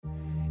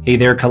Hey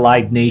there,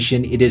 Collide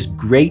Nation. It is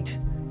great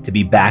to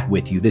be back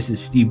with you. This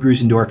is Steve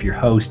Grusendorf, your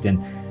host.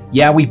 And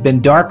yeah, we've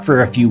been dark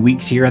for a few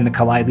weeks here on the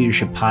Collide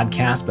Leadership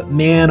Podcast, but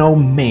man, oh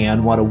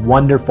man, what a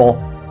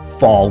wonderful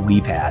fall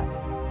we've had.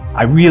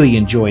 I really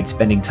enjoyed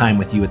spending time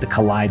with you at the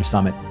Collide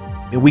Summit.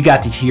 We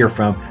got to hear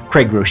from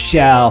Craig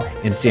Rochelle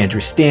and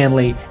Sandra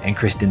Stanley and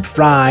Kristen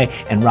Fry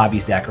and Robbie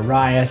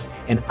Zacharias.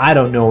 And I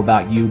don't know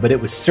about you, but it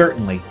was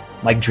certainly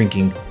like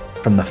drinking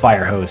from the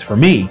fire hose for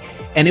me.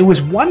 And it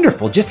was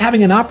wonderful just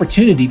having an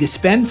opportunity to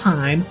spend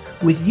time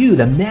with you,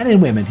 the men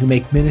and women who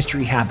make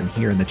ministry happen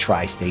here in the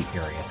tri-state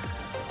area.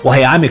 Well,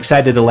 hey, I'm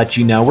excited to let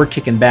you know we're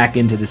kicking back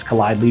into this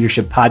Collide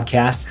Leadership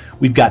Podcast.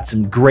 We've got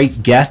some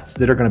great guests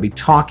that are going to be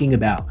talking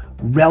about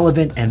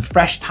relevant and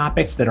fresh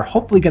topics that are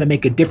hopefully going to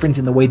make a difference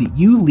in the way that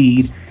you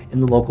lead in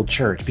the local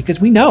church,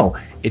 because we know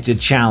it's a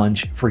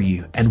challenge for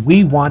you, and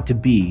we want to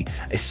be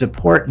a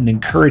support and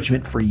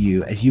encouragement for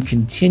you as you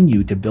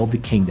continue to build the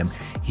kingdom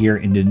here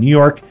in the New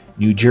York,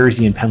 New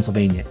Jersey, and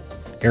Pennsylvania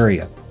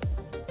area.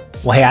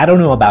 Well, hey, I don't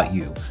know about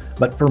you,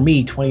 but for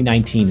me,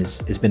 2019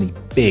 has been a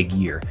big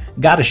year.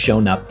 God has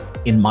shown up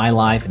in my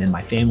life and in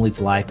my family's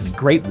life in a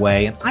great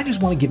way, and I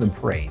just want to give him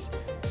praise.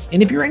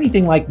 And if you're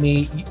anything like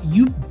me,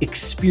 you've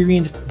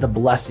experienced the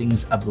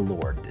blessings of the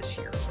Lord this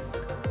year.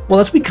 Well,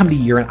 as we come to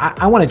year end,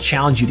 I want to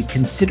challenge you to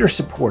consider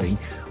supporting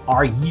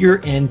our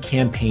year-end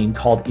campaign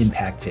called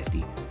Impact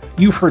 50.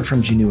 You've heard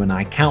from Janu and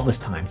I countless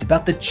times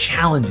about the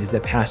challenges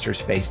that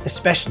pastors face,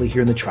 especially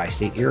here in the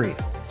tri-state area.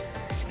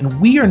 And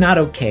we are not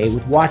okay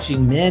with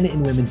watching men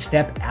and women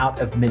step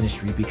out of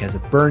ministry because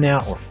of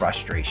burnout or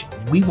frustration.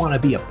 We want to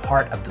be a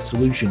part of the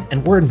solution,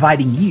 and we're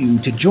inviting you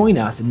to join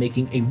us in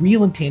making a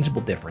real and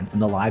tangible difference in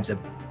the lives of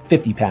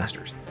 50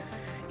 pastors.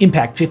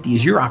 Impact 50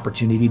 is your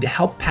opportunity to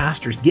help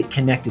pastors get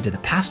connected to the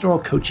Pastoral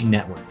Coaching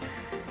Network.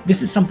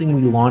 This is something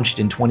we launched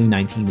in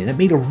 2019, and it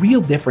made a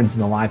real difference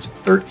in the lives of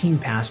 13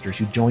 pastors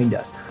who joined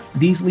us.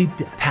 These lead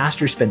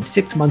pastors spend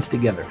 6 months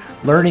together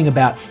learning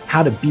about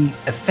how to be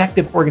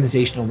effective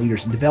organizational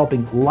leaders and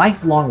developing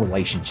lifelong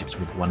relationships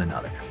with one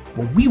another.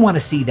 Well, we want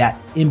to see that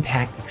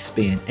impact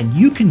expand, and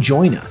you can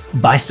join us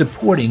by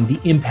supporting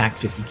the Impact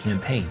 50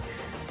 campaign.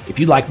 If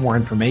you'd like more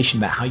information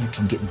about how you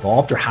can get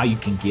involved or how you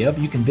can give,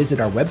 you can visit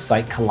our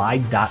website,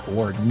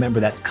 collide.org. Remember,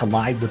 that's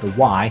collide with a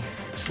Y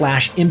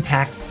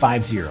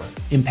 /impact50,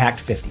 impact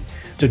 50.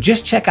 So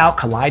just check out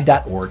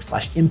collide.org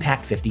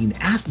 /impact 50 and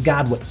ask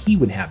God what he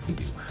would have you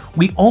do.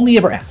 We only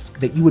ever ask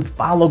that you would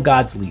follow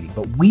God's leading,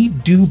 but we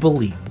do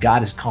believe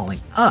God is calling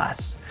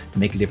us to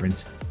make a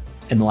difference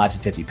in the lives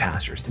of 50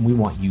 pastors, and we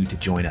want you to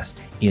join us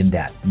in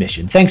that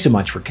mission. Thanks so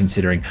much for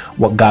considering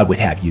what God would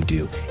have you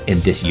do in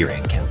this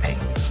year-end campaign.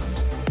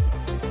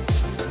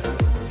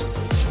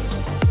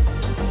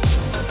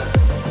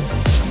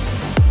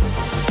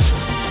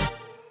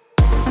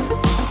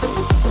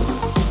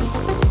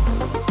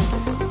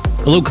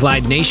 Hello,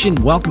 Collide Nation.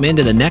 Welcome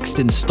into the next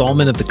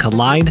installment of the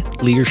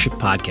Collide Leadership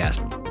Podcast.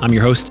 I'm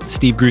your host,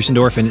 Steve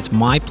Grusendorf, and it's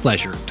my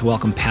pleasure to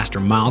welcome Pastor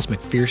Miles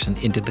McPherson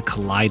into the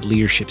Collide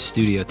Leadership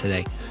Studio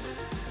today.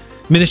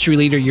 Ministry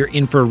leader, you're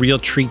in for a real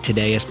treat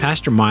today as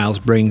Pastor Miles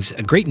brings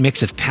a great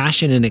mix of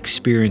passion and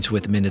experience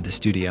with him into the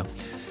studio.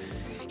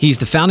 He's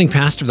the founding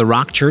pastor of the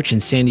Rock Church in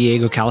San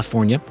Diego,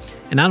 California.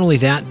 And not only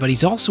that, but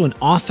he's also an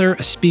author,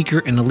 a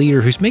speaker, and a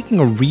leader who's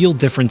making a real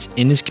difference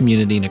in his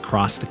community and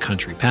across the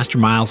country. Pastor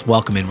Miles,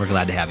 welcome in. We're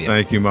glad to have you.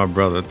 Thank you, my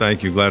brother.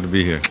 Thank you. Glad to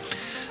be here.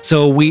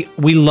 So we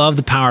love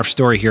the power of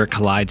story here at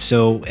Collide.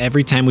 So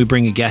every time we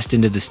bring a guest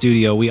into the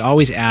studio, we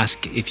always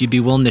ask if you'd be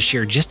willing to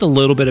share just a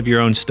little bit of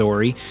your own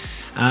story.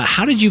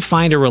 How did you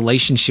find a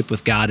relationship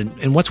with God,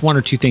 and what's one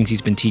or two things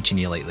he's been teaching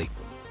you lately?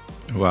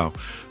 Wow.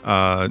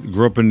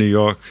 Grew up in New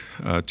York,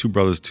 2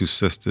 brothers, 2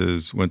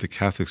 sisters, went to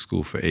Catholic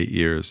school for 8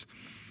 years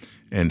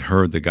and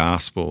heard the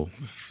gospel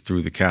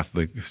through the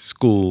Catholic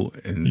school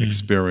and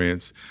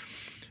experience.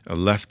 I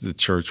left the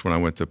church when I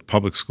went to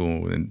public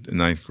school in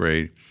 9th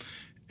grade.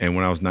 And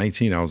when I was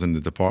 19, I was in the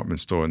department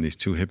store, and these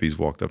 2 hippies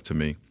walked up to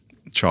me,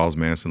 Charles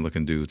Manson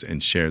looking dudes,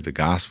 and shared the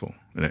gospel.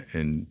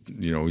 And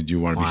you know, do you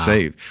want to be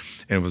saved?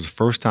 And it was the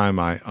first time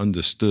I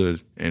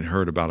understood and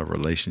heard about a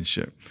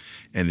relationship.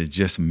 And it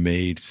just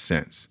made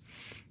sense.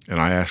 And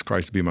I asked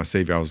Christ to be my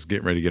Savior. I was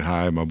getting ready to get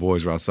high. My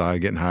boys were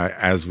outside getting high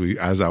as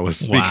I was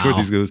speaking with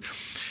these dudes.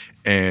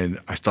 And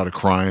I started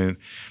crying.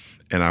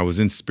 And I was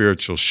in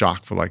spiritual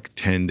shock for like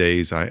 10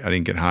 days. I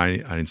didn't get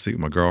high. I didn't sleep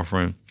with my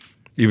girlfriend,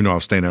 even though I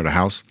was staying at her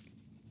house.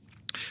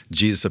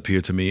 Jesus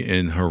appeared to me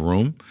in her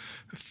room,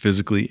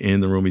 physically in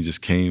the room. He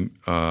just came.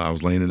 I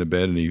was laying in the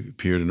bed, and he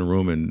appeared in the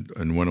room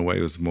and went away.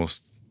 It was the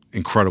most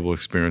incredible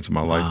experience of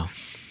my life.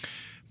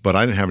 But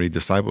I didn't have any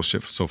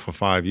discipleship. So for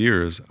 5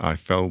 years, I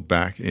fell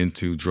back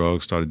into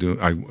drugs,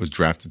 I was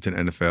drafted to the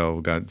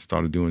NFL,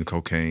 started doing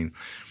cocaine.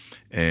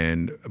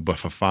 But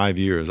for 5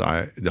 years,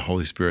 the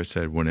Holy Spirit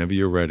said, whenever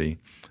you're ready,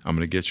 I'm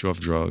going to get you off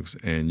drugs,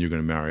 and you're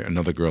going to marry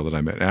another girl that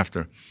I met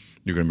after.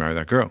 You're going to marry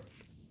that girl.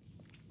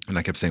 And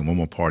I kept saying, one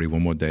more party,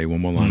 one more day, one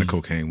more line of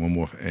cocaine, one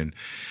more. And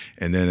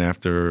then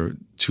after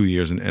 2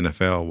 years in the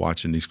NFL,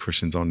 watching these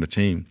Christians on the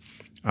team,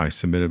 I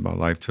submitted my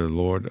life to the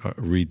Lord,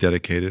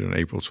 rededicated on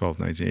April 12th,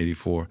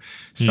 1984,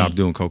 stopped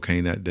doing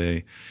cocaine that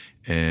day,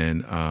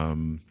 and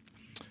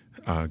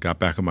got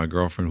back with my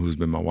girlfriend, who's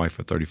been my wife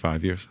for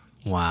 35 years.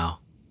 Wow.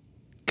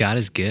 God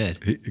is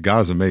good. God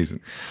is amazing.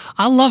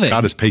 I love it.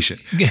 God is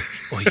patient.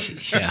 Well,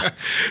 yeah.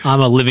 I'm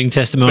a living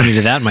testimony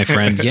to that, my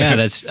friend.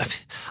 Yeah,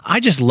 I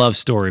just love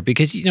story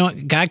because,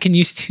 God can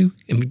use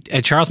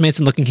Charles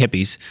Manson looking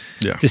hippies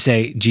to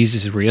say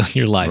Jesus is real in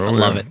your life. I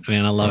love it,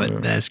 man. I love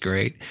it. That's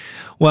great.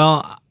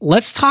 Well,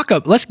 let's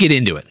get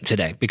into it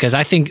today because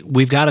I think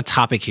we've got a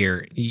topic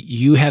here.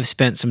 You have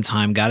spent some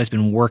time, God has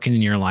been working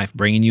in your life,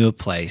 bringing you a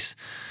place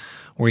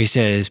where he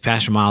says,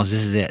 Pastor Miles,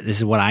 this is it. This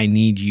is what I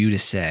need you to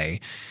say.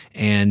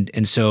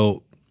 And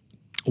so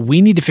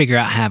we need to figure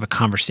out how to have a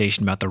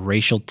conversation about the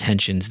racial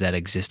tensions that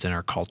exist in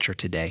our culture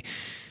today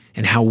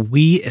and how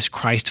we as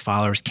Christ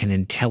followers can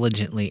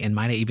intelligently and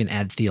might I even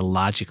add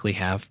theologically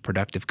have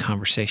productive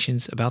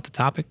conversations about the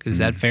topic. Is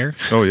that fair?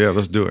 Oh, yeah,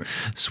 let's do it.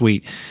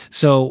 Sweet.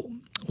 So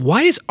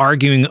why is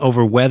arguing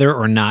over whether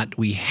or not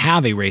we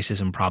have a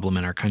racism problem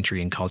in our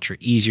country and culture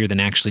easier than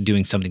actually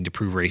doing something to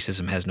prove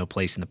racism has no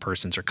place in the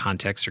persons or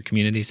contexts or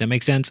communities? Does that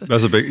make sense?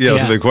 That's a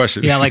big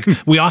question. Yeah, like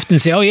we often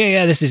say, oh,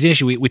 yeah, this is the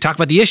issue. We talk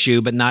about the issue,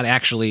 but not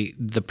actually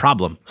the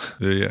problem.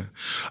 Yeah.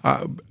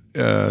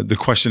 The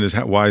question is,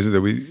 why is it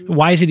that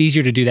Why is it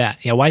easier to do that?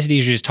 Yeah, why is it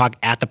easier to just talk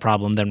at the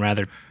problem than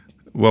rather...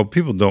 Well,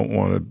 people don't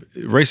want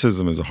to...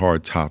 Racism is a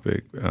hard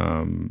topic.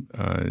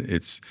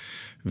 It's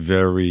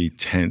very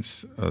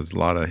tense. There's a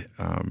lot of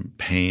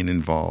pain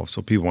involved,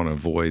 so people want to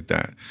avoid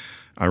that.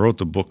 I wrote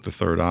the book, The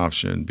Third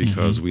Option,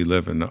 because we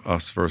live in the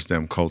us versus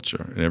them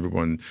culture. And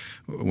everyone,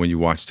 when you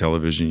watch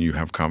television, you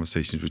have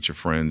conversations with your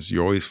friends,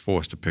 you're always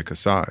forced to pick a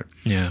side.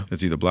 Yeah.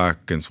 It's either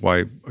black against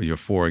white, or you're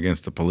for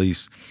against the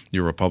police,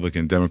 you're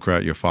Republican,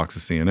 Democrat, you're Fox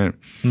or CNN.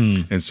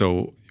 And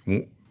so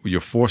you're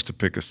forced to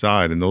pick a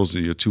side, and those are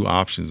your two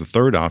options. The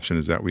third option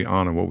is that we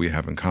honor what we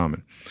have in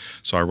common.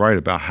 So I write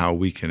about how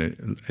we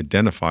can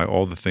identify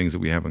all the things that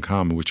we have in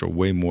common, which are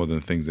way more than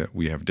the things that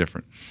we have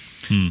different,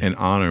 and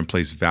honor and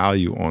place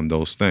value on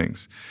those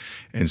things.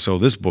 And so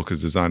this book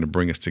is designed to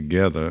bring us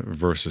together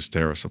versus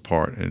tear us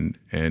apart, and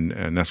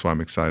that's why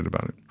I'm excited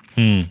about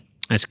it.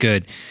 That's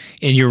good.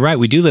 And you're right,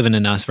 we do live in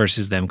an us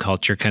versus them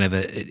culture, kind of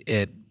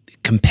a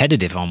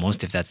competitive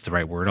almost, if that's the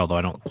right word, although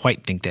I don't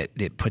quite think that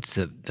it puts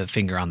the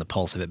finger on the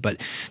pulse of it. But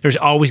there's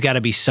always got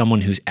to be someone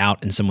who's out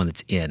and someone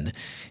that's in,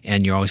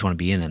 and you always want to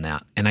be in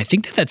that. And I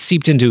think that's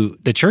seeped into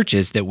the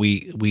churches that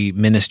we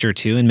minister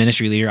to and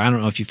ministry leader. I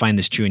don't know if you find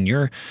this true in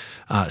your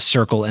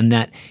circle, and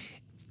that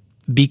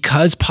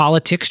because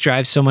politics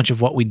drives so much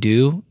of what we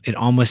do, it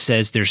almost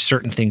says there's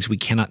certain things we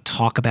cannot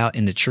talk about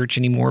in the church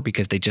anymore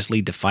because they just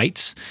lead to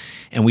fights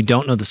and we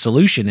don't know the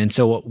solution. And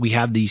so we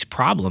have these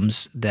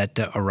problems that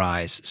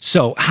arise.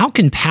 So how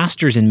can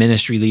pastors and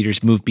ministry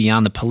leaders move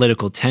beyond the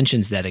political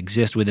tensions that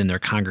exist within their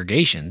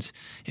congregations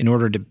in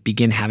order to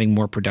begin having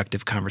more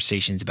productive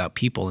conversations about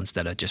people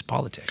instead of just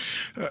politics?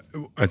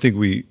 I think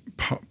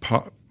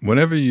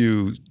whenever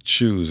you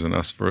choose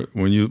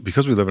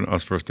because we live in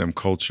us versus them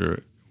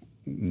culture,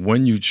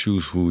 when you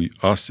choose who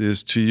us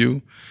is to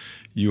you,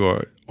 you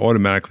are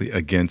automatically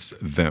against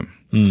them.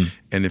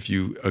 And if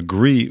you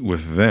agree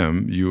with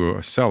them, you are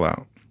a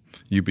sellout.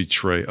 You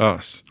betray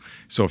us.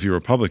 So if you're a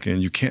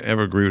Republican, you can't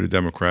ever agree with a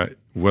Democrat,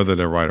 whether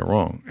they're right or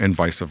wrong, and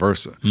vice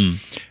versa.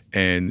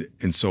 And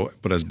so,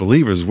 but as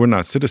believers, we're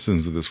not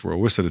citizens of this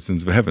world. We're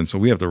citizens of heaven. So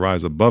we have to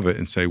rise above it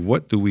and say,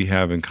 what do we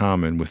have in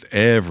common with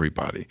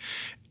everybody?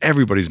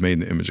 Everybody's made in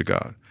the image of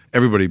God.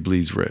 Everybody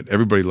bleeds red.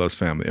 Everybody loves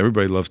family.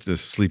 Everybody loves to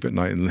sleep at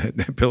night and let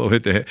that pillow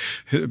hit the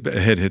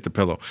head hit the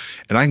pillow.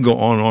 And I can go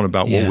on and on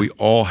about what we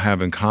all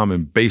have in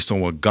common based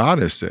on what God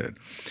has said.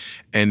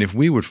 And if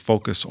we would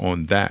focus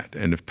on that,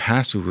 and if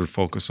pastors would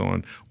focus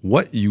on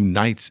what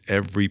unites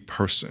every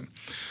person,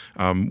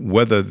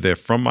 whether they're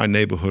from my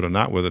neighborhood or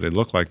not, whether they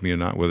look like me or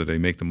not, whether they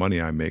make the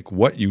money I make,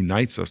 what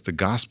unites us? The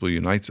gospel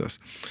unites us.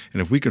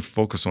 And if we could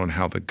focus on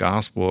how the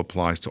gospel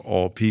applies to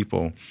all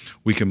people,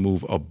 we can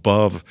move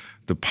above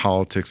the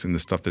politics and the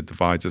stuff that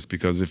divides us.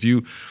 Because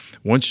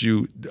once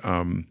you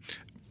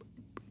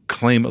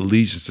claim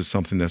allegiance to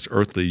something that's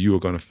earthly, you are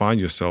going to find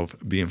yourself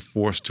being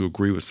forced to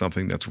agree with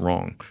something that's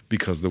wrong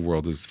because the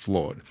world is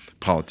flawed.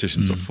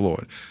 Politicians are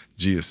flawed.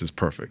 Jesus is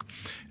perfect.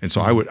 And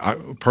so I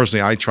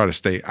personally try to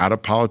stay out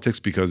of politics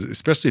because,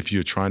 especially if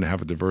you're trying to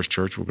have a diverse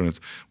church,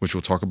 which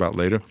we'll talk about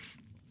later,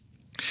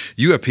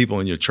 you have people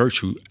in your church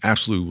who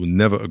absolutely will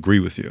never agree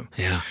with you.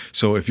 Yeah.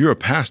 So if you're a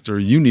pastor,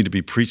 you need to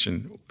be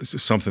preaching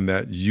something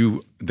that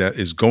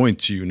is going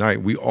to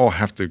unite. We all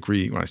have to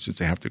agree. When I should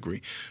say have to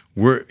agree,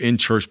 we're in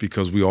church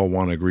because we all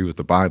want to agree with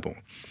the Bible.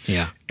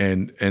 Yeah.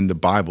 And the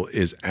Bible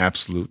is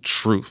absolute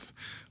truth.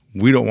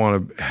 We don't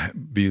want to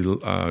be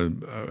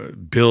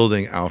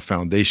building our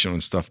foundation on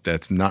stuff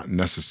that's not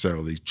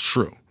necessarily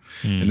true.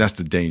 And that's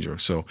the danger.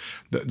 So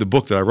the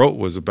book that I wrote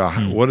was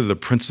about what are the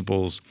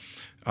principles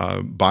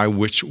by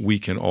which we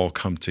can all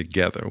come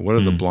together. What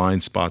are the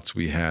blind spots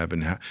we have,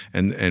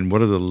 and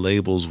what are the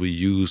labels we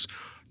use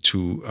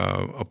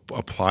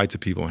apply to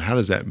people, and how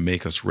does that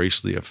make us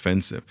racially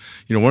offensive?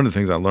 One of the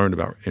things I learned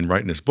about in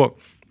writing this book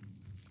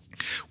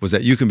was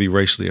that you can be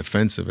racially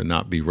offensive and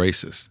not be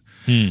racist.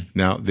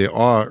 Now, there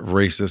are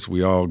racists,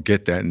 we all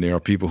get that, and there are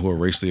people who are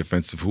racially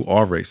offensive who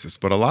are racist.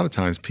 But a lot of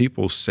times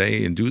people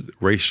say and do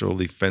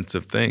racially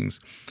offensive things,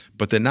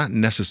 but they're not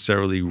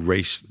necessarily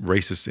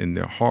racist in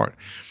their heart.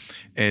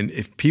 And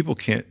if people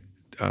can't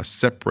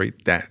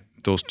separate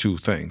those two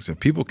things, if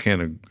people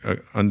can't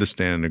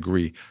understand and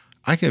agree,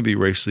 I can be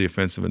racially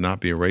offensive and not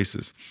be a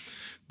racist,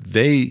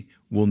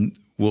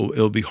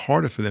 it'll be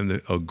harder for them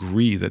to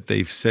agree that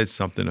they've said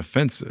something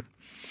offensive.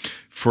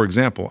 For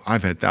example,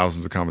 I've had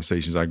thousands of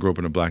conversations. I grew up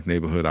in a black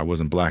neighborhood. I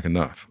wasn't black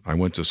enough. I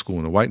went to school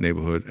in a white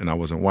neighborhood, and I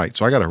wasn't white.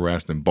 So I got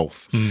harassed in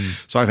both.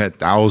 So I've had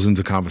thousands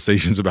of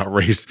conversations about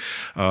race.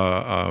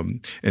 And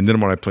then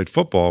when I played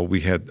football, we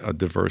had a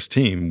diverse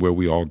team where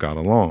we all got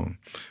along.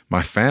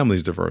 My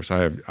family's diverse. I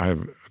have a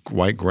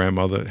white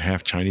grandmother,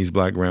 half Chinese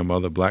black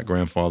grandmother, black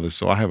grandfather.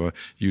 So I have a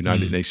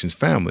United Nations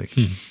family.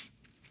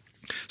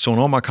 So in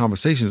all my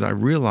conversations, I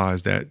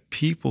realized that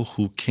people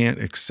who can't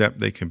accept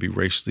they can be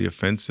racially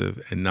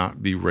offensive and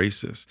not be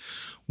racist,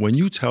 when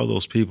you tell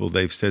those people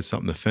they've said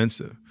something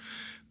offensive,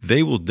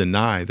 they will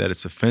deny that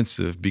it's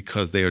offensive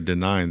because they are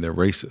denying they're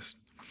racist.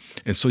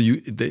 And so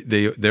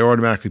they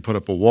automatically put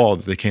up a wall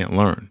that they can't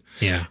learn.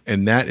 Yeah.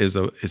 And that is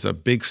a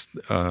big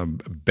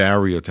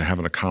barrier to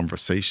having a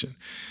conversation.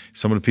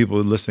 Some of the people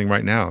listening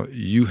right now,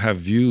 you have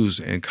views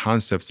and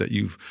concepts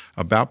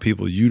about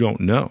people you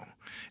don't know.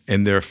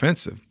 And they're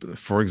offensive.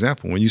 For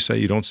example, when you say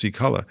you don't see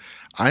color,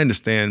 I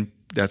understand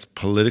that's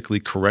politically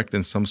correct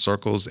in some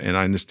circles, and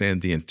I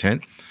understand the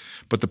intent.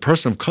 But the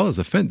person of color is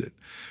offended,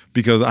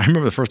 because I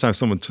remember the first time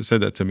someone said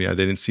that to me, they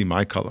didn't see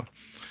my color.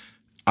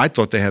 I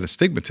thought they had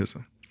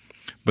astigmatism,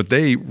 but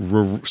they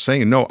were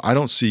saying, "No, I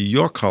don't see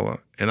your color."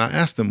 And I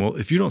asked them, "Well,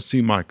 if you don't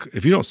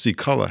see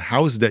color,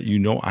 how is it that you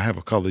know I have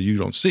a color you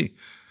don't see?"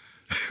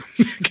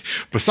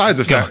 Besides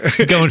the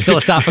fact, going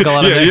philosophical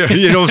on it. Yeah,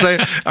 you know what I'm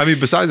saying? I mean,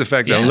 besides the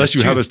fact that unless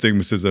you have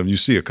astigmatism, you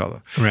see a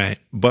color. Right.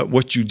 But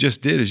what you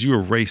just did is you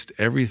erased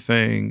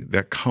everything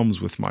that comes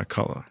with my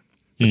color.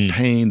 The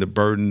pain, the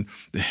burden,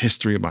 the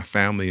history of my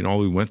family, and all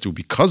we went through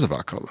because of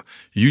our color.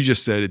 You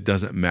just said it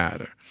doesn't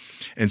matter.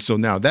 And so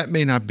now that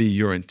may not be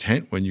your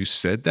intent when you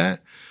said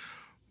that,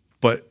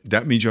 but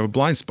that means you have a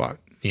blind spot.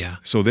 Yeah.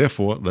 So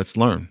therefore, let's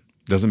learn.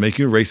 Doesn't make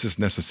you a racist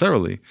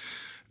necessarily.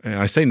 And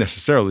I say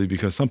necessarily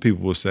because some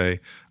people will say,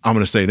 I'm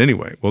going to say it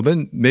anyway. Well,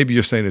 then maybe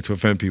you're saying it to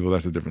offend people.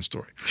 That's a different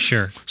story.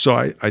 Sure. So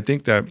I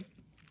think that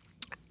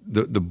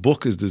the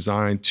book is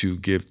designed to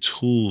give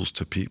tools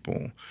to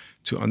people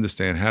to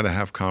understand how to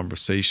have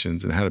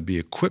conversations and how to be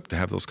equipped to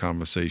have those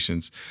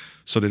conversations,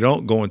 so they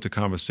don't go into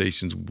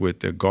conversations with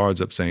their guards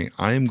up saying,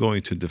 I am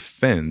going to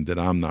defend that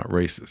I'm not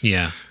racist.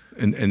 Yeah.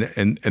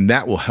 And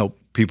that will help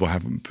people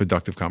have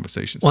productive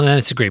conversations. Well,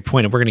 that's a great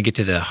point. And we're going to get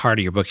to the heart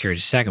of your book here in a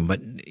second.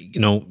 But,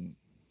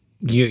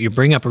 you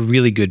bring up a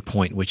really good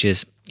point, which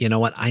is, you know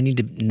what? I need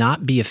to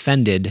not be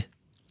offended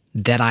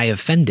that I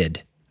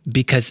offended,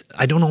 because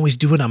I don't always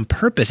do it on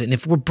purpose. And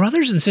if we're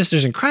brothers and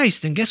sisters in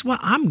Christ, then guess what?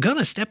 I'm going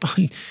to step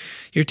on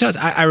your toes.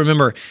 I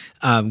remember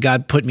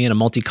God put me in a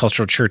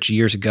multicultural church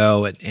years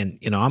ago. And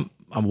I'm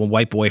a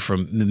white boy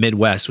from the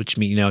Midwest, which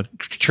means,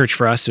 church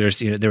for us,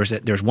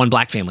 there's one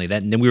black family,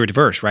 and then we were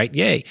diverse, right?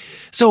 Yay.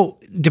 So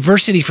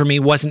diversity for me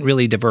wasn't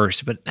really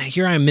diverse, but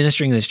here I am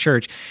ministering in this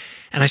church,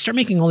 and I start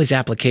making all these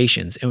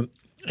applications,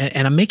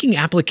 and I'm making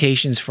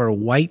applications for a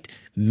white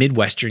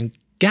Midwestern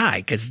guy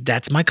because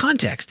that's my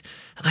context.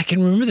 And I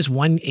can remember this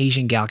one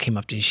Asian gal came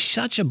up to me,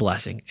 such a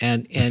blessing.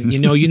 And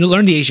you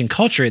learn the Asian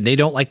culture, and they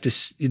don't like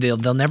to,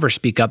 they'll never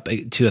speak up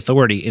to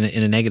authority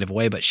in a negative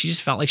way, but she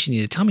just felt like she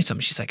needed to tell me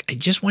something. She's like, I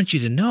just want you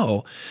to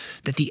know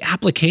that the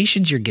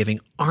applications you're giving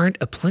aren't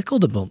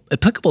applicable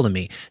to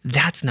me.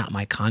 That's not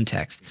my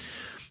context.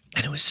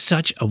 And it was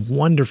such a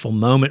wonderful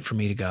moment for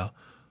me to go,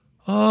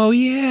 oh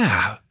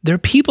yeah, there are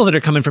people that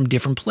are coming from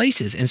different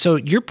places. And so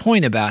your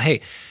point about,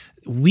 hey,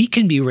 we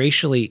can be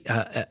racially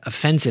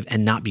offensive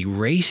and not be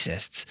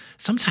racists.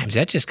 Sometimes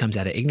that just comes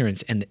out of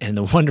ignorance. And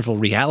the wonderful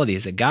reality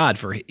is that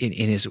God, in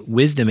his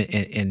wisdom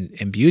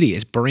and beauty,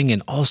 is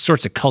bringing all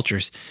sorts of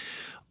cultures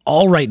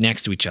all right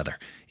next to each other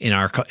in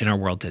our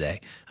world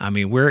today. I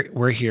mean,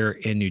 we're here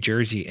in New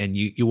Jersey, and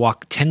you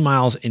walk 10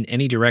 miles in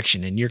any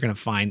direction, and you're going to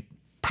find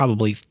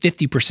probably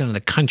 50% of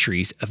the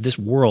countries of this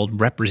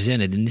world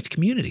represented in this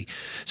community.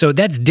 So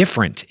that's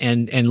different.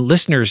 And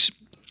listeners,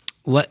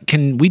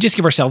 can we just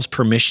give ourselves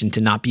permission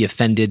to not be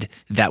offended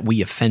that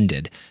we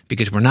offended?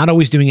 Because we're not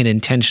always doing it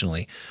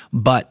intentionally.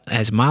 But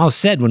as Miles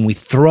said, when we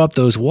throw up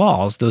those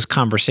walls, those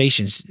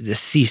conversations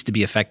cease to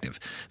be effective,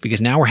 because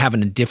now we're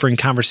having a different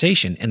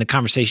conversation, and the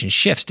conversation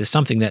shifts to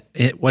something that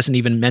it wasn't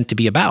even meant to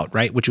be about,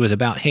 right? Which was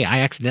about, hey, I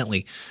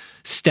accidentally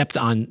stepped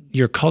on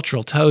your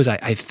cultural toes. I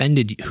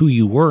offended who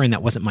you were, and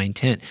that wasn't my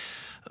intent.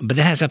 But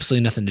that has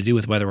absolutely nothing to do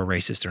with whether we're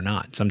racist or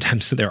not.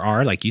 Sometimes there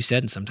are, like you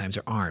said, and sometimes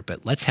there aren't.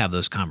 But let's have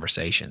those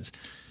conversations.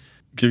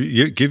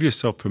 Give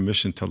yourself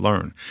permission to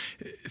learn.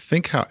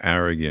 Think how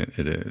arrogant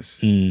it is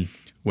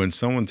when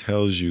someone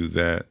tells you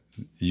that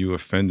you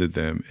offended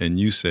them and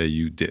you say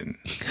you didn't.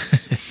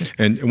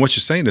 and what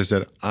you're saying is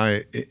that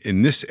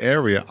in this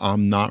area,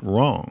 I'm not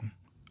wrong.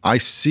 I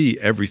see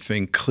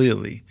everything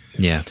clearly.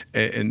 Yeah.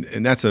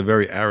 And that's a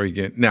very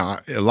arrogant. Now,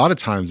 a lot of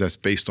times that's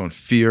based on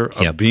fear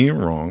of being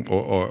wrong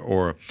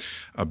or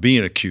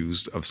being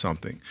accused of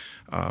something.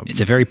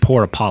 It's a very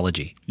poor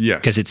apology.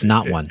 Yes. Because it's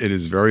not one. It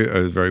is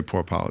a very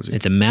poor apology.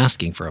 It's a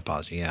masking for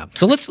apology, yeah.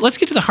 So let's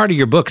get to the heart of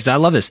your book, because I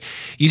love this.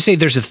 You say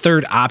there's a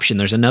third option.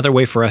 There's another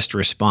way for us to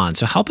respond.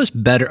 So help us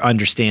better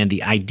understand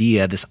the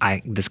idea, this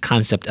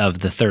concept of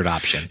the third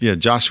option. Yeah,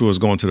 Joshua is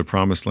going to the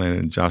promised land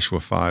in Joshua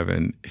 5,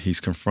 and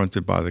he's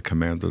confronted by the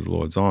commander of the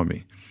Lord's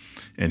army.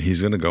 And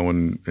he's going to go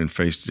and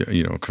face,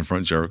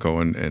 confront Jericho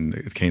and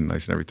the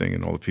Canaanites and everything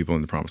and all the people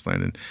in the promised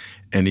land.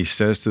 And he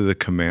says to the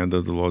commander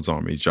of the Lord's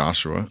army,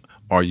 Joshua,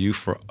 are you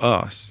for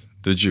us,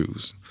 the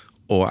Jews,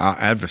 or our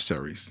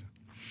adversaries?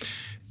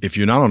 If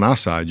you're not on our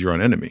side, you're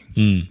an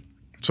enemy.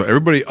 So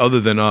everybody other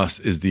than us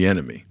is the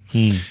enemy.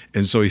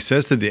 And so he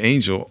says to the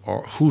angel,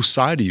 whose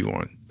side are you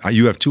on?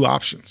 You have two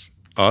options,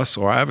 us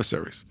or our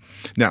adversaries.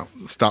 Now,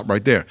 stop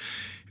right there.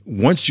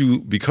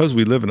 Because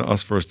we live in an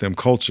us versus them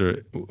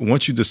culture,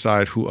 once you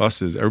decide who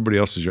us is, everybody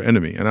else is your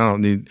enemy. And I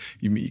don't need,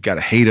 you got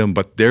to hate them,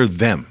 but they're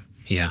them.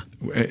 Yeah.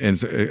 And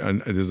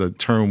there's a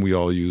term we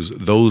all use,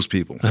 those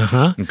people.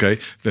 Okay?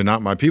 They're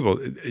not my people.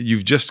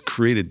 You've just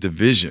created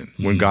division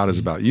when God is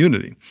about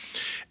unity.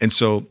 And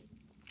so,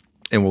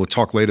 and we'll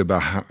talk later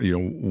about how,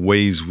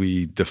 ways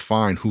we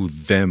define who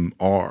them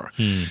are.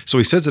 So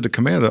he says to the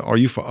commander, are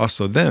you for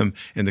us or them?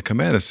 And the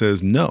commander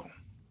says, no.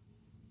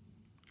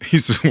 He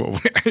says, well,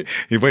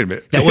 wait a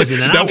minute. That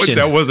wasn't an option.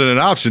 That wasn't an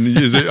option.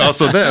 Is it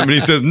also them? And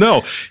he says,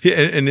 no.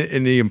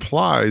 And he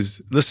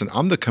implies, listen,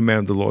 I'm the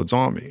commander of the Lord's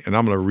army, and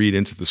I'm going to read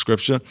into the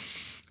scripture.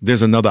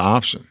 There's another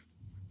option.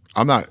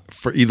 I'm not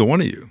for either one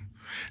of you.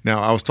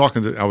 Now, I was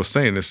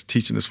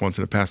teaching this once,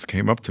 and a pastor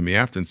came up to me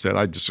after and said,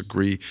 I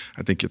disagree.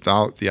 I think your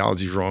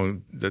theology is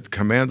wrong. That the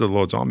commander of the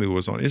Lord's army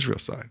was on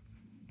Israel's side.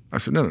 I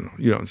said, no.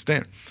 You don't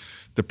understand.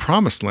 The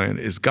promised land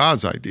is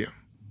God's idea.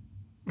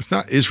 It's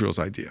not Israel's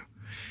idea.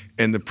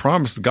 And the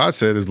promise God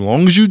said, as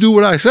long as you do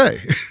what I say,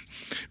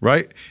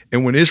 right?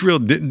 And when Israel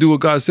didn't do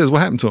what God says, what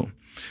happened to him?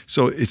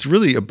 So it's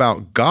really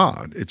about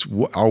God.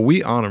 Are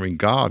we honoring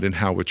God in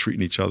how we're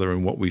treating each other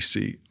and what we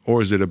see?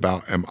 Or is it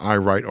about, am I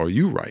right or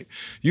you right?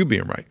 You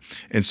being right.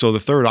 And so the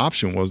third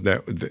option was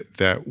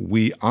that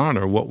we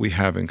honor what we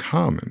have in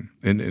common.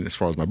 And as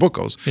far as my book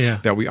goes,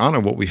 that we honor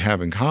what we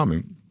have in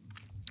common.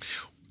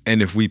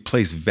 And if we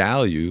place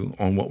value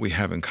on what we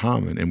have in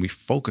common and we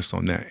focus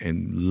on that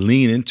and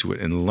lean into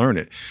it and learn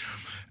it,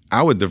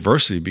 our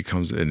diversity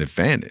becomes an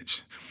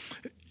advantage.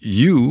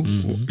 You're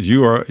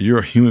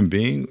a human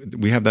being.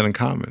 We have that in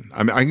common.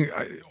 I mean,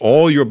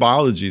 all your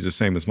biology is the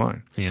same as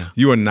mine. Yeah.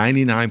 You are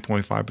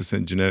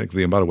 99.5%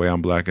 genetically, and by the way,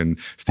 I'm black and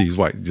Steve's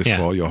white. Just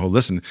for all y'all who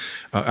listen,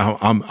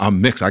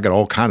 I'm mixed. I got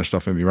all kind of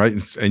stuff in me, right?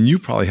 And you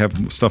probably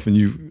have stuff in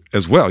you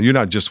as well. You're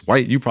not just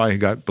white. You probably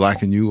got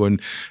black in you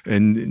and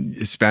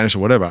Spanish or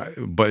whatever.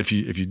 But if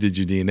you did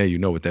your DNA, you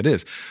know what that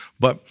is.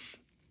 But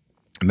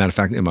as a matter of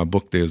fact, in my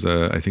book, I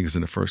think it's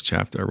in the first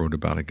chapter, I wrote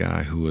about a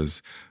guy who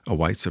was a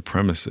white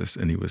supremacist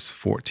and he was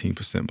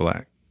 14%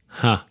 black.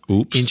 Huh.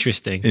 Oops.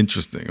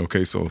 Interesting.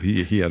 Okay, so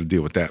he had to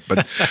deal with that.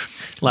 But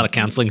a lot of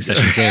counseling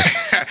sessions there.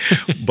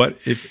 But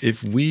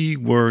if we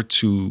were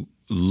to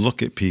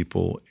look at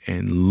people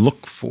and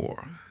look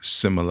for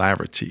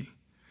similarity,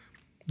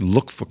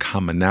 look for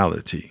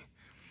commonality,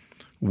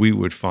 we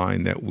would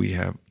find that we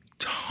have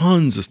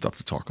tons of stuff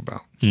to talk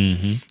about.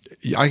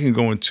 I can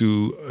go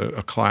into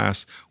a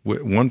class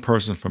with one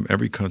person from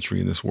every country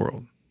in this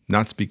world,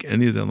 not speak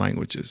any of their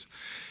languages.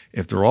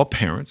 If they're all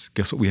parents,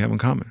 guess what we have in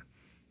common?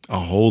 A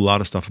whole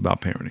lot of stuff about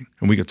parenting,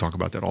 and we could talk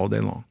about that all day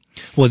long.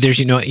 Well, there's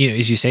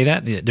as you say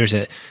that, there's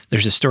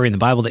a story in the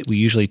Bible that we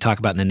usually talk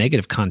about in the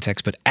negative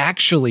context, but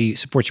actually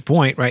supports your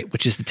point, right?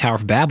 Which is the Tower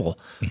of Babel.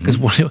 Because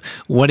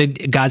what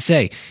did God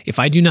say? If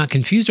I do not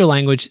confuse their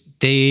language,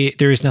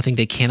 there is nothing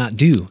they cannot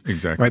do.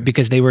 Exactly. Right?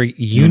 Because they were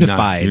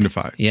unified.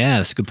 Unified. Yeah,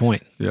 that's a good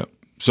point. Yeah.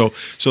 So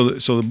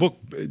the book,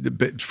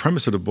 the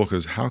premise of the book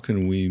is how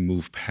can we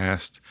move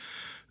past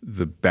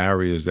the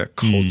barriers that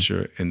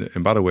culture and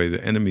by the way,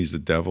 the enemy is the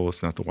devil.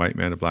 It's not the white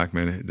man, the black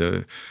man,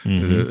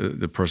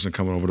 the person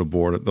coming over the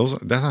border.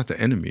 That's not the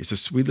enemy. It's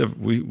just we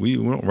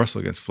don't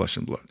wrestle against flesh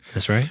and blood.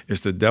 That's right. It's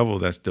the devil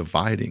that's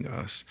dividing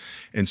us.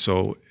 And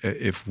so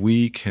if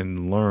we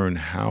can learn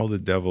how the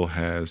devil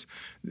has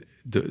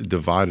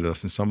divided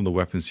us and some of the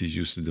weapons he's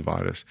used to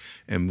divide us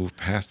and move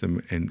past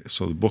them, and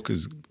so the book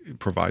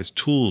provides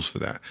tools for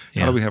that.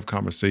 How do we have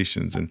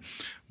conversations, and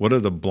what are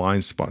the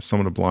blind spots, some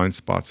of the blind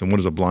spots, and what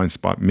does a blind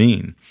spot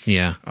mean?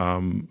 Yeah.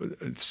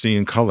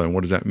 Seeing color, and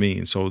what does that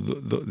mean? So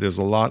there's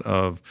a lot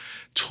of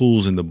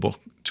tools in the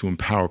book to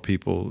empower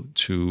people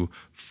to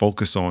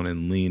focus on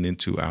and lean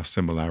into our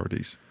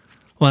similarities.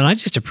 Well, and I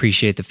just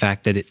appreciate the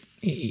fact that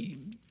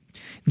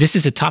this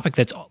is a topic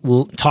that's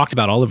talked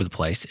about all over the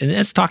place, and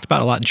it's talked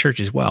about a lot in church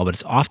as well, but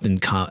it's often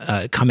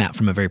come out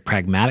from a very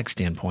pragmatic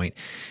standpoint,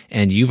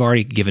 and you've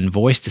already given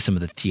voice to some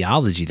of the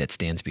theology that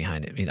stands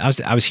behind it. I mean,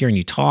 I was hearing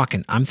you talk,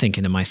 and I'm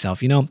thinking to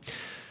myself,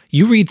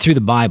 you read through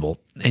the Bible,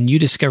 and you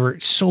discover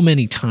so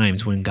many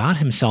times when God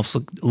himself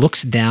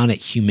looks down at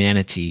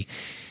humanity,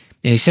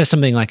 and he says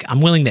something like, I'm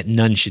willing that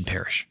none should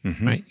perish,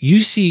 right?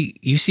 You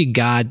see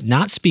God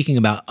not speaking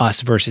about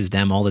us versus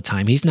them all the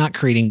time. He's not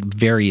creating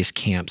various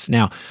camps.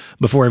 Now,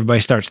 before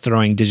everybody starts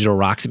throwing digital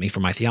rocks at me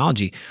for my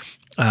theology,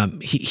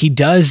 he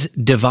does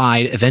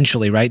divide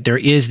eventually, right? There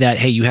is that,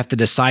 hey, you have to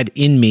decide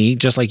in me,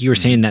 just like you were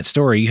saying in that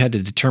story, you had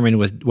to determine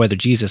whether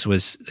Jesus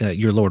was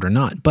your Lord or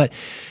not. But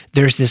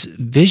there's this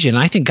vision.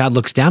 I think God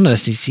looks down at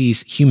us, he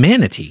sees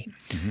humanity.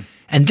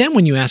 And then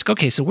when you ask,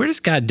 okay, so where does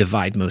God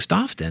divide most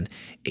often?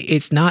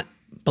 It's not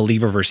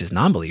believer versus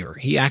non-believer.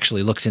 He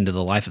actually looks into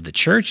the life of the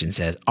church and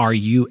says, are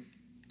you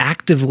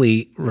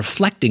actively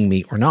reflecting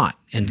me or not?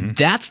 And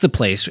that's the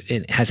place.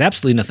 It has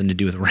absolutely nothing to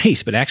do with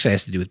race, but actually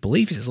has to do with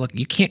belief. He says, look,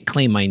 you can't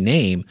claim my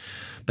name,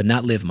 but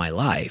not live my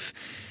life.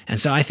 And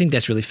so I think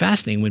that's really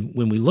fascinating.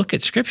 When we look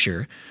at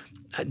Scripture,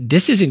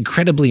 this is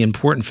incredibly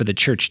important for the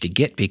church to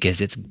get because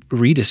it's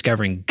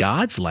rediscovering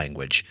God's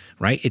language,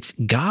 right? It's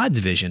God's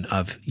vision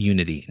of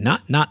unity,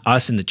 not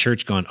us in the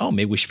church going, oh,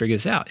 maybe we should figure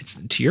this out. It's,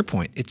 to your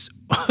point, it's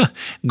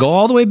go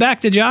all the way back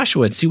to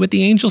Joshua and see what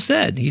the angel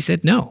said. He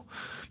said, no,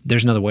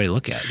 there's another way to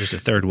look at it. There's a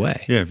third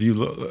way. Yeah,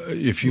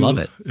 if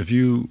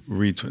you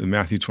read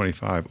Matthew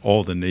 25,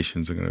 all the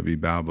nations are going to be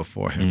bowed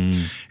before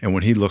him. And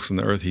when he looks on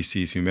the earth, he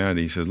sees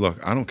humanity. He says,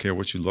 look, I don't care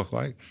what you look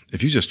like.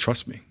 If you just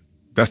trust me,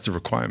 that's the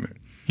requirement.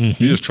 You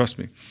just trust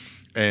me.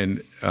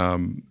 And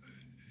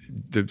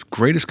the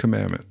greatest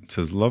commandment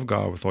says, love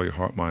God with all your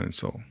heart, mind, and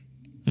soul.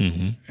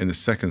 And the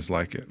second's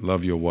like it.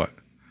 Love your what?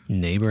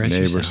 Neighbor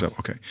as yourself.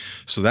 Okay.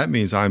 So that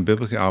means I'm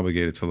biblically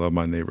obligated to love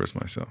my neighbor as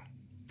myself.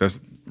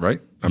 That's right.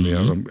 I mean,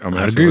 I'm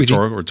asking a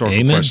rhetorical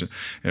question.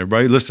 And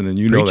everybody listening,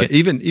 you know that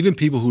even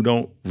people who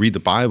don't read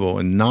the Bible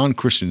and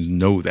non-Christians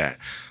know that.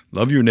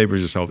 Love your neighbor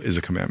as yourself is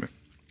a commandment.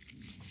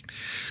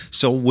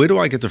 So where do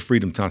I get the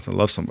freedom to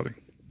love somebody?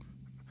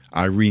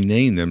 I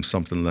rename them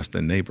something less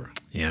than neighbor.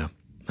 Yeah,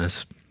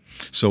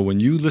 So when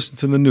you listen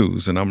to the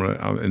news, and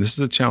and this is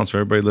a challenge for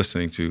everybody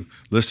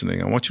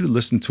listening. I want you to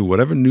listen to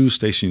whatever news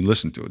station you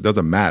listen to. It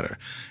doesn't matter,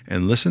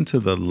 and listen to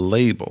the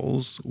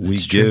labels we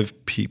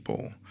give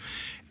people.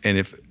 And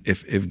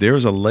if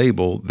there's a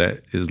label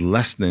that is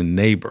less than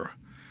neighbor,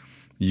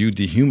 you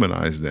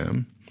dehumanize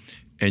them,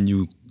 and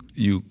you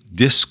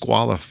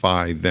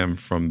disqualify them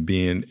from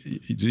being,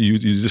 you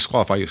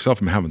disqualify yourself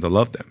from having to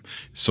love them.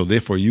 So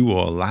therefore you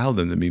will allow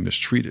them to be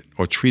mistreated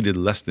or treated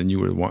less than you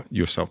would want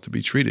yourself to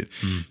be treated.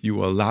 You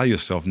will allow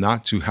yourself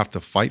not to have to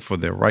fight for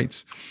their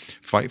rights,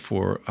 fight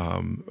for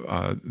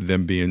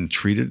them being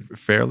treated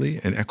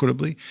fairly and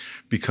equitably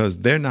because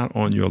they're not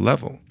on your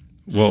level.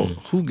 Well,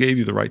 who gave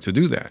you the right to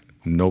do that?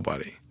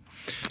 Nobody.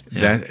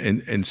 Yeah.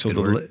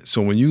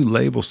 So when you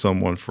label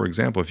someone, for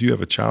example, if you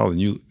have a child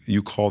and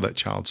you call that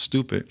child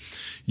stupid,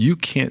 you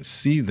can't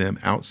see them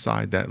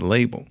outside that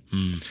label.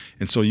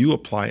 And so you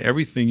apply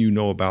everything you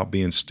know about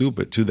being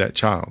stupid to that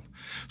child.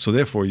 So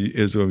therefore,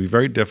 it's going to be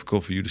very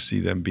difficult for you to see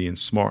them being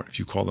smart. If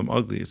you call them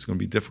ugly, it's going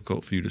to be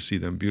difficult for you to see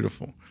them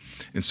beautiful.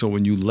 And so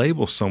when you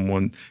label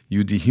someone,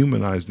 you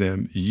dehumanize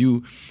them,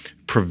 you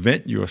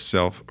prevent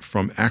yourself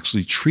from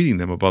actually treating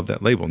them above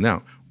that label.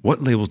 Now, what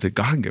labels did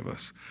God give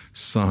us?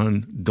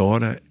 Son,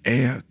 daughter,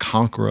 heir,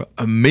 conqueror,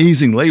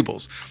 amazing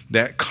labels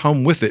that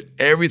come with it,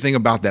 everything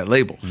about that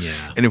label.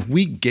 Yeah. And if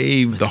we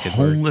gave the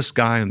homeless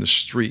guy on the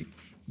street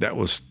that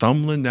was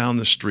stumbling down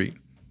the street,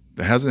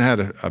 that hasn't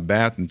had a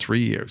bath in 3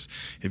 years,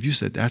 if you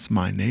said, that's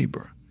my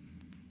neighbor,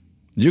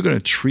 you're going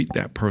to treat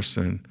that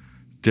person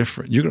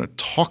different. You're going to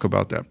talk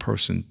about that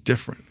person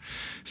different.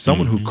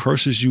 Someone who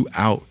curses you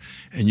out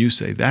and you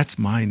say, that's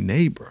my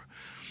neighbor.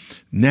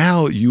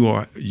 Now you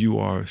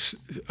are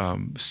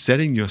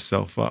setting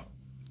yourself up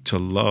to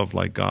love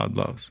like God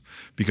loves,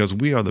 because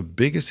we are the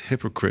biggest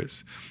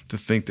hypocrites to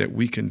think that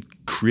we can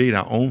create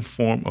our own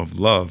form of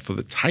love for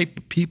the type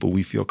of people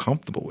we feel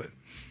comfortable with.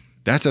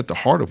 That's at the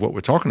heart of what we're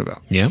talking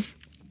about. Yeah,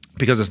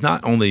 because it's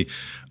not only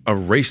a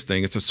race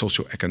thing; it's a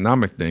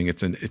socioeconomic thing.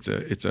 It's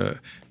a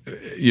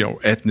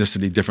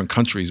ethnicity, different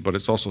countries, but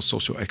it's also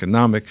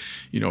socioeconomic.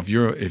 If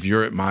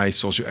you're at my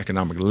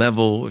socioeconomic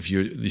level, if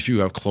you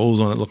have clothes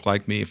on that look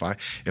like me, if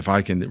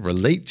I can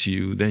relate to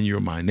you, then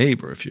you're my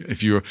neighbor.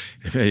 If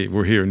hey,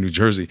 we're here in New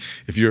Jersey.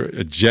 If you're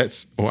a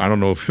Jets, or I don't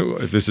know if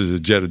this is a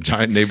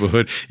giant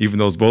neighborhood, even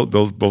though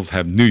those both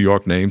have New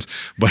York names,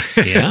 but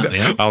yeah.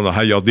 I don't know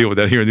how y'all deal with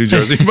that here in New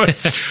Jersey, but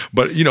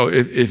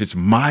if it's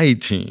my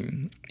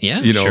team.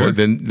 Yeah,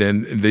 then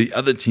the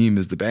other team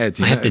is the bad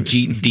team. I have to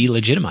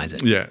delegitimize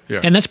it.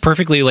 Yeah. And that's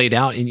perfectly laid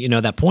out.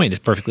 And that point is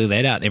perfectly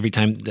laid out every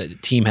time the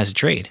team has a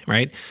trade,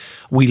 right?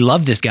 We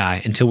love this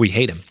guy until we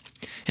hate him.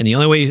 And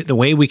the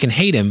way we can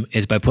hate him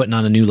is by putting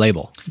on a new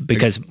label,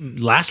 because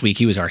last week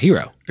he was our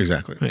hero.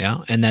 Exactly.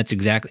 Yeah, and that's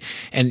exactly.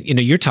 And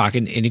you're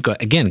talking, and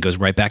it goes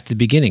right back to the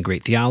beginning.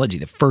 Great theology.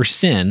 The first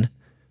sin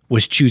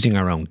was choosing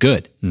our own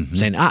good,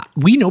 saying,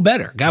 we know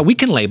better. God, we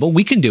can label,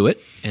 we can do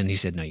it. And he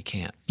said, no, you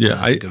can't.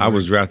 Yeah, I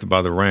was drafted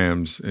by the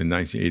Rams in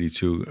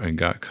 1982 and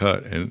got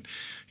cut. And,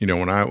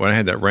 when I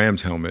had that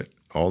Rams helmet,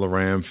 all the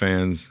Ram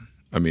fans,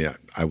 I mean,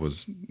 I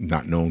was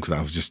not known because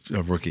I was just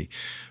a rookie,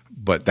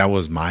 but that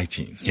was my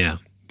team. Yeah.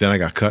 Then I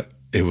got cut.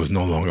 It was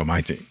no longer my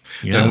team.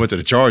 Yeah. Then I went to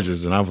the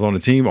Chargers and I was on the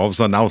team. All of a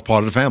sudden, I was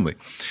part of the family.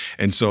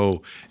 And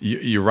so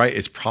you're right.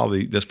 That's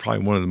probably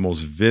one of the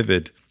most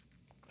vivid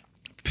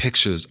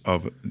pictures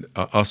of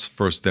us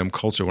versus them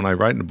culture. When I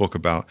write in the book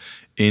about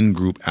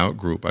in-group,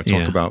 out-group, I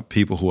talk about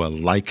people who are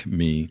like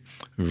me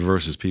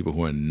versus people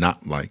who are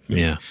not like me.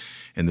 Yeah.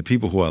 And the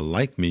people who are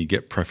like me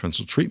get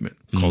preferential treatment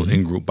called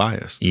in-group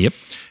bias. Yep.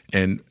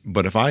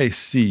 But if I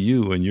see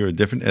you and you're a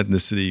different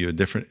ethnicity, you're a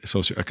different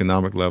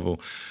socioeconomic level,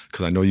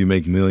 because I know you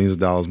make millions of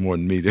dollars more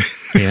than me.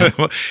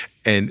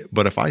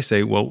 But if I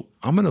say, well,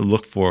 I'm going to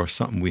look for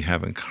something we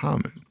have in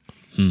common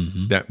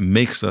that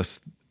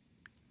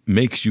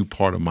makes you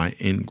part of my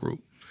in-group.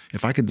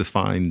 If I could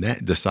decide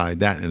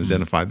that, and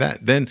identify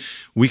that, then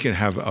we can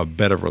have a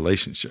better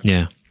relationship.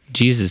 Yeah.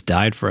 Jesus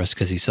died for us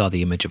because he saw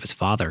the image of his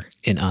Father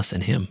in us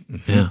and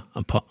him. Yeah.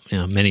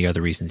 Many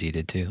other reasons he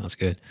did too. That's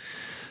good.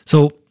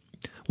 So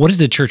what does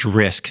the church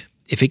risk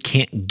if it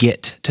can't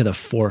get to the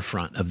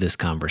forefront of this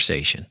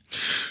conversation?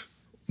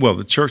 Well,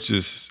 the church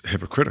is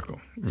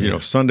hypocritical.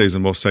 Sunday is the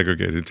most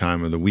segregated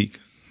time of the week.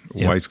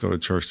 Yep. Whites go to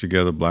church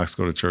together, blacks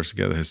go to church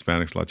together,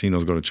 Hispanics,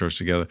 Latinos go to church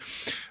together,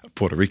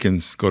 Puerto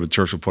Ricans go to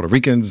church with Puerto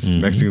Ricans,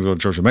 Mexicans go to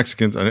church with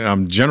Mexicans.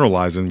 I'm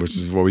generalizing, which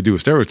is what we do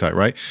with stereotype,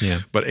 right?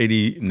 Yeah. But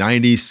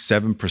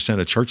 97%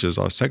 of churches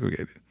are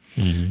segregated,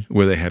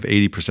 where they have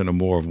 80% or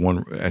more of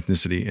one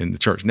ethnicity in the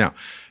church. Now,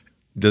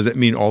 does that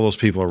mean all those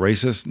people are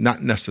racist?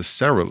 Not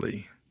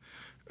necessarily.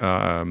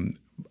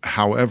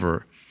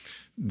 However,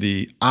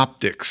 the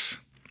optics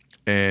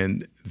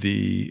and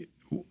the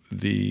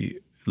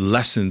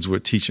lessons we're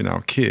teaching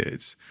our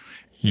kids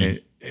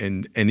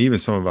and even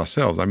some of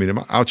ourselves. I mean,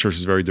 our church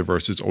is very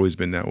diverse. It's always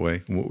been that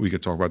way. We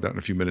could talk about that in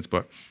a few minutes,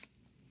 but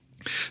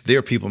there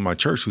are people in my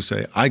church who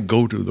say, I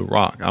go to the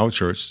Rock, our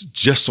church,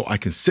 just so I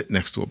can sit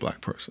next to a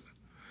black person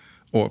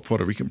or a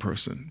Puerto Rican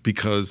person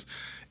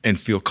and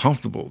feel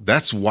comfortable.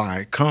 That's why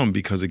I come,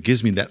 because it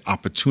gives me that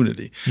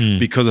opportunity.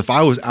 Because if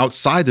I was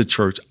outside the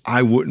church,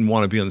 I wouldn't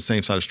want to be on the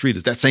same side of the street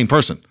as that same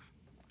person.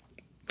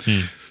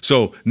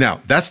 So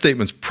now that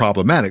statement's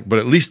problematic, but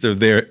at least they're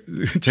there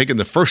taking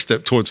the first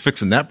step towards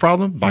fixing that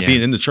problem by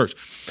being in the church.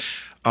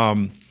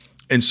 And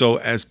so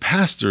as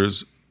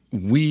pastors,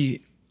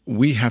 we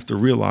have to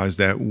realize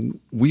that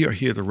we are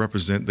here to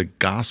represent the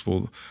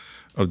gospel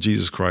of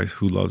Jesus Christ,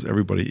 who loves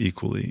everybody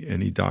equally,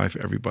 and he died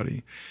for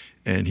everybody,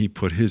 and he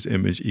put his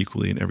image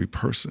equally in every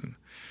person.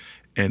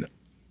 And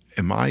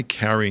am I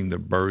carrying the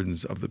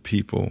burdens of the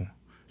people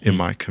in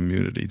my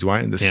community? Do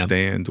I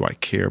understand? Do I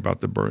care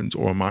about the burdens?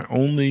 Or am I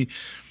only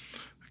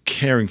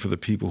caring for the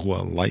people who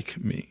are like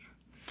me?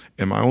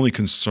 Am I only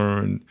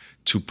concerned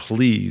to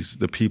please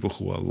the people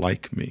who are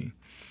like me?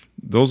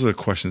 Those are the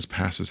questions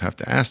pastors have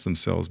to ask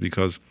themselves,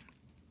 because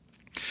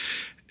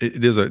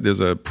there's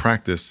a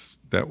practice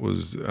that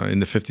was in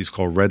the 50s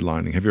called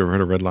redlining. Have you ever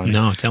heard of redlining?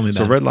 No, tell me about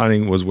it. So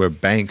redlining was where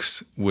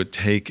banks would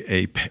take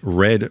a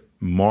red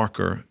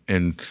marker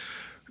and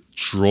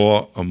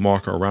draw a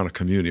marker around a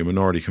community, a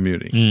minority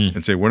community,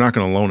 and say, we're not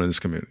going to loan in this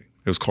community.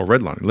 It was called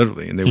redlining,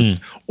 literally. And they would,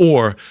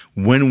 or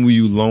when will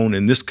you loan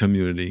in this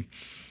community,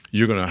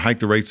 you're going to hike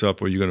the rates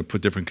up, or you're going to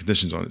put different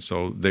conditions on it.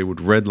 So they would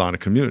redline a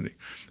community,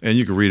 and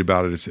you can read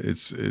about it.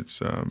 It's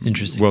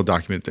interesting, well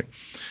documented thing.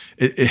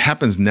 It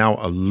happens now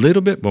a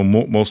little bit, but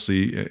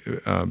mostly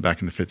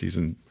back in the 50s.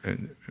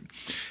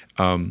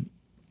 And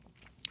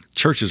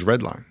churches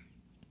redline.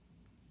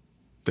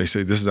 They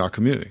say, this is our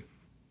community.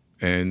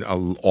 And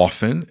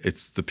often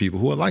it's the people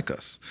who are like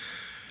us.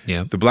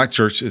 Yeah. The black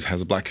church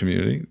has a black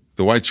community.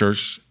 The white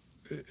church,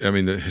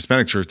 the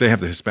Hispanic church, they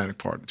have the Hispanic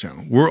part of the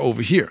town. We're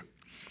over here.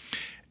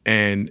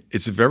 And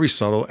it's very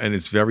subtle, and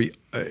it's very,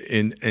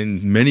 in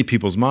many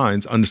people's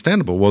minds,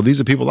 understandable. Well,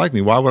 these are people like me.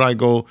 Why would I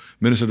go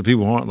minister to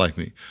people who aren't like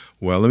me?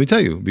 Well, let me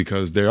tell you,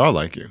 because they are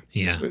like you.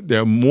 Yeah.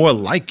 They're more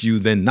like you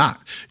than not.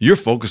 You're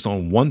focused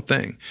on one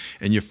thing,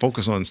 and you're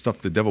focused on stuff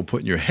the devil put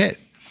in your head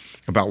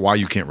about why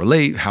you can't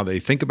relate, how they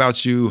think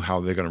about you, how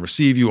they're going to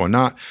receive you or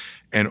not,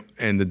 and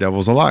the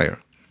devil's a liar.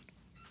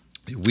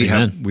 We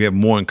have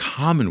more in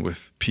common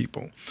with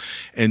people,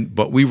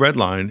 but we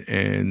redline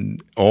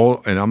and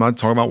I'm not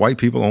talking about white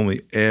people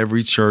only.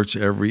 Every church,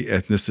 every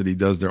ethnicity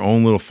does their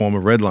own little form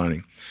of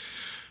redlining.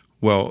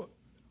 Well,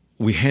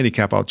 we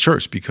handicap our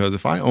church, because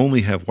if I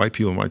only have white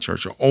people in my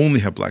church, or only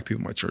have black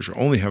people in my church, or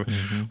only have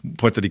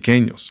Puerto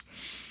Ricanos,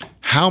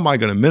 how am I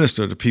going to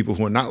minister to people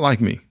who are not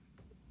like me?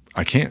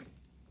 I can't.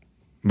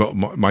 But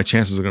my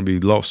chances are going to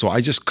be low. So I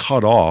just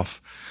cut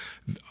off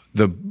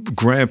the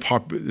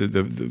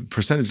the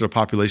percentage of the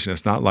population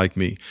that's not like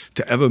me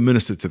to ever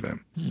minister to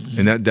them.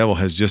 And that devil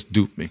has just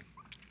duped me.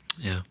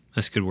 Yeah,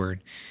 that's a good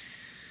word.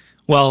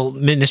 Well,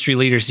 ministry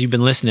leaders, you've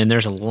been listening.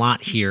 There's a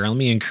lot here. Let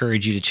me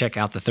encourage you to check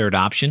out The Third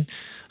Option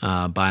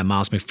by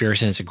Miles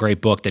McPherson. It's a great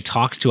book that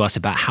talks to us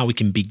about how we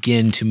can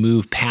begin to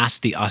move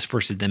past the us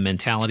versus them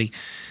mentality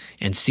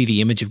and see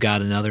the image of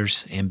God in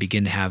others and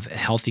begin to have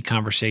healthy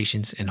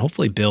conversations and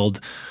hopefully build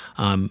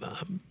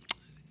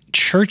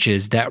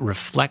churches that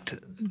reflect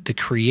the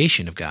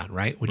creation of God,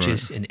 right? Which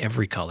is in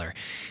every color,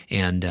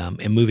 and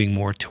moving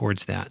more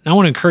towards that. And I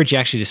want to encourage you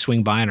actually to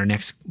swing by on our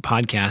next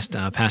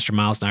podcast. Pastor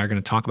Miles and I are going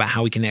to talk about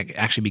how we can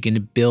actually begin to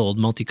build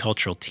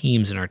multicultural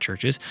teams in our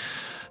churches.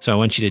 So I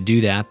want you to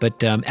do that.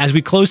 But as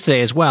we close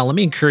today as well, let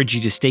me encourage you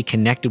to stay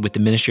connected with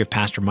the ministry of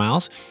Pastor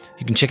Miles.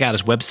 You can check out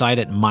his website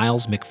at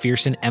Miles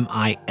McPherson,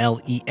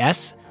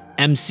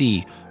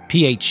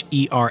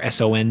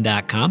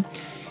 MilesMcPherson.com.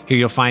 Here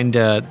you'll find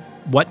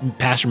what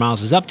Pastor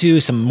Miles is up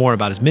to, some more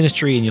about his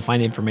ministry, and you'll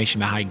find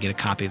information about how you can get a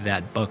copy of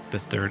that book, The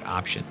Third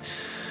Option.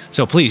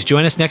 So please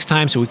join us next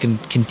time so we can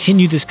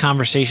continue this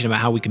conversation about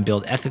how we can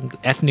build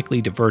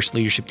ethnically diverse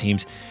leadership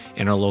teams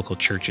in our local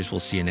churches.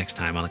 We'll see you next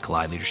time on the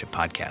Collide Leadership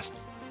Podcast.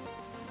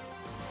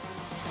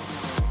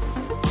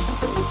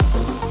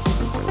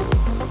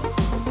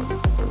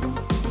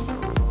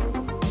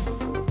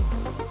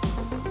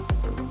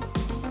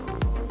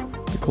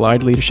 The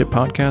Collide Leadership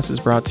Podcast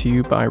is brought to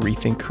you by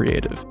Rethink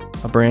Creative,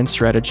 a brand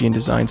strategy and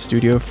design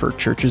studio for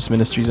churches,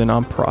 ministries, and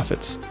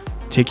nonprofits.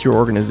 Take your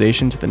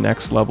organization to the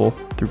next level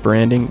through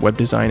branding, web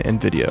design,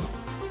 and video.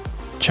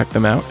 Check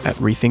them out at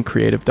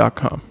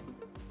rethinkcreative.com.